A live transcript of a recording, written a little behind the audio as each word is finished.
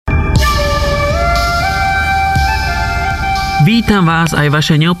Vítam vás aj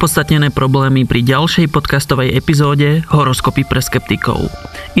vaše neopodstatnené problémy pri ďalšej podcastovej epizóde Horoskopy pre skeptikov.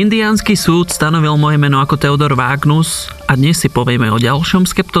 Indiánsky súd stanovil moje meno ako Theodor Vágnus a dnes si povieme o ďalšom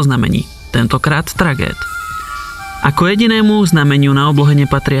skeptoznamení, tentokrát Tragéd. Ako jedinému znameniu na oblohe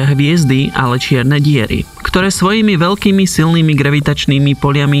nepatria hviezdy, ale čierne diery, ktoré svojimi veľkými silnými gravitačnými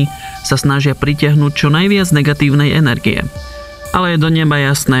poliami sa snažia pritiahnuť čo najviac negatívnej energie. Ale je do neba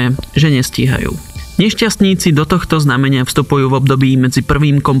jasné, že nestíhajú. Nešťastníci do tohto znamenia vstupujú v období medzi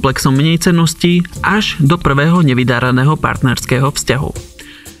prvým komplexom menejcennosti až do prvého nevydáraného partnerského vzťahu.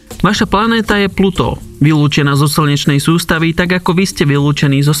 Vaša planéta je Pluto, vylúčená zo slnečnej sústavy, tak ako vy ste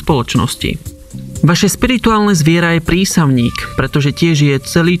vylúčení zo spoločnosti. Vaše spirituálne zviera je prísavník, pretože tiež je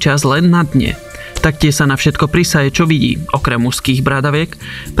celý čas len na dne. Taktiež sa na všetko prisaje, čo vidí, okrem mužských bradaviek,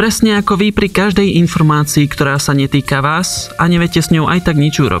 presne ako vy pri každej informácii, ktorá sa netýka vás a neviete s ňou aj tak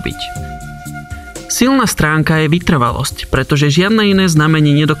nič urobiť. Silná stránka je vytrvalosť, pretože žiadne iné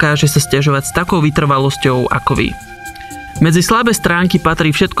znamenie nedokáže sa sťažovať s takou vytrvalosťou ako vy. Medzi slabé stránky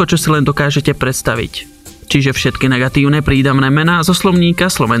patrí všetko, čo si len dokážete predstaviť. Čiže všetky negatívne prídavné mená zo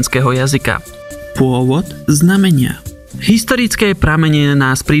slovníka slovenského jazyka. Pôvod znamenia. Historické pramene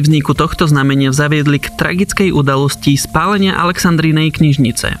nás pri vzniku tohto znamenia zaviedli k tragickej udalosti spálenia Alexandrinej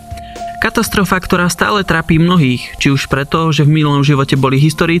knižnice. Katastrofa, ktorá stále trápi mnohých, či už preto, že v minulom živote boli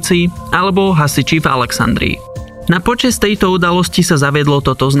historici, alebo hasiči v Alexandrii. Na počesť tejto udalosti sa zaviedlo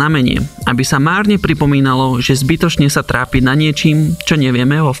toto znamenie, aby sa márne pripomínalo, že zbytočne sa trápiť na niečím, čo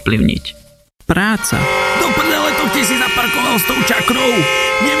nevieme ovplyvniť. Práca. Do prdele, to kde si zaparkoval s tou čakrou?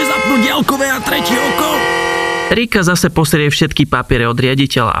 Nevie zapnúť diaľkové a tretie oko? Erika zase posrie všetky papiere od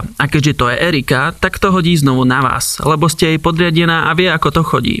riaditeľa. A keďže to je Erika, tak to hodí znovu na vás, lebo ste jej podriadená a vie, ako to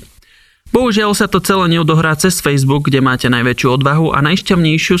chodí. Bohužiaľ sa to celé neodohrá cez Facebook, kde máte najväčšiu odvahu a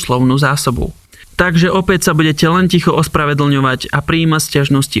najšťavnejšiu slovnú zásobu. Takže opäť sa budete len ticho ospravedlňovať a prijímať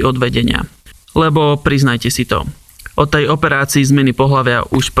sťažnosti od vedenia. Lebo priznajte si to, od tej operácii zmeny pohlavia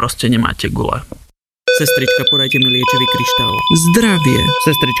už proste nemáte gule. Sestrička, podajte mi liečivý kryštál. Zdravie.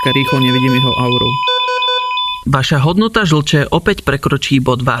 Sestrička, rýchlo nevidím jeho auru. Vaša hodnota žlče opäť prekročí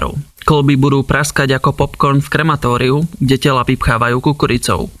bod varu. Kĺby budú praskať ako popcorn v krematóriu, kde tela vypchávajú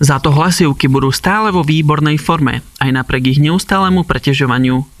kukuricou. Za to hlasivky budú stále vo výbornej forme, aj napriek ich neustálemu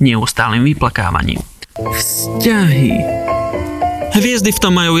preťažovaniu, neustálym vyplakávaním. Vzťahy. Hviezdy v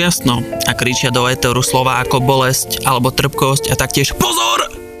tom majú jasno a kričia do éteru slová ako bolesť alebo trpkosť a taktiež pozor!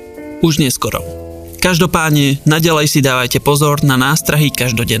 Už neskoro. Každopádne, naďalej si dávajte pozor na nástrahy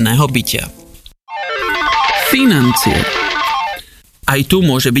každodenného bytia. Financie. Aj tu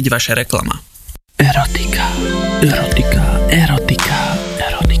môže byť vaša reklama. Erotika.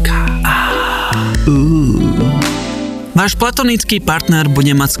 Váš platonický partner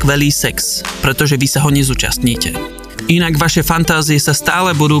bude mať skvelý sex, pretože vy sa ho nezúčastníte. Inak vaše fantázie sa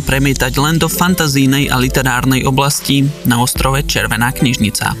stále budú premietať len do fantazijnej a literárnej oblasti na ostrove Červená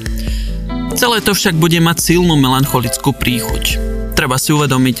knižnica. Celé to však bude mať silnú melancholickú príchuť. Treba si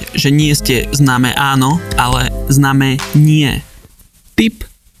uvedomiť, že nie ste známe áno, ale známe nie. Tip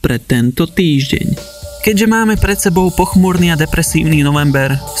pre tento týždeň. Keďže máme pred sebou pochmúrny a depresívny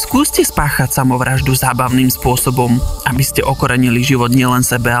november, skúste spáchať samovraždu zábavným spôsobom, aby ste okorenili život nielen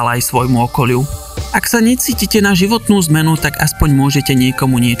sebe, ale aj svojmu okoliu. Ak sa necítite na životnú zmenu, tak aspoň môžete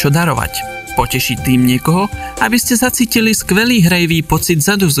niekomu niečo darovať. Potešiť tým niekoho, aby ste zacítili skvelý hrejvý pocit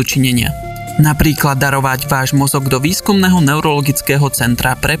zadozučinenia. Napríklad darovať váš mozog do výskumného neurologického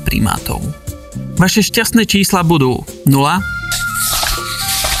centra pre primátov. Vaše šťastné čísla budú 0,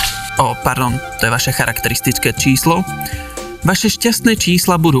 to je vaše charakteristické číslo. Vaše šťastné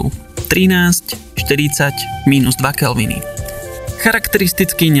čísla budú 13, 40, minus 2 Kelviny.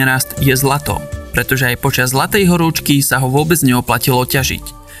 Charakteristický nerast je zlato, pretože aj počas zlatej horúčky sa ho vôbec neoplatilo ťažiť.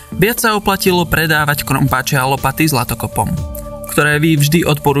 Viac sa oplatilo predávať krompáče a lopaty zlatokopom, ktoré vy vždy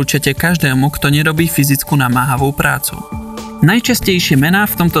odporúčate každému, kto nerobí fyzickú namáhavú prácu. Najčastejšie mená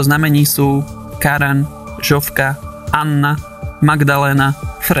v tomto znamení sú Karen, Žovka, Anna, Magdaléna,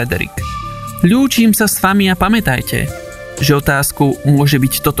 Frederik. Ľúčim sa s vami a pamätajte, že otázku môže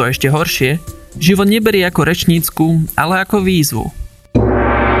byť toto ešte horšie, život neberie ako rečnícku, ale ako výzvu.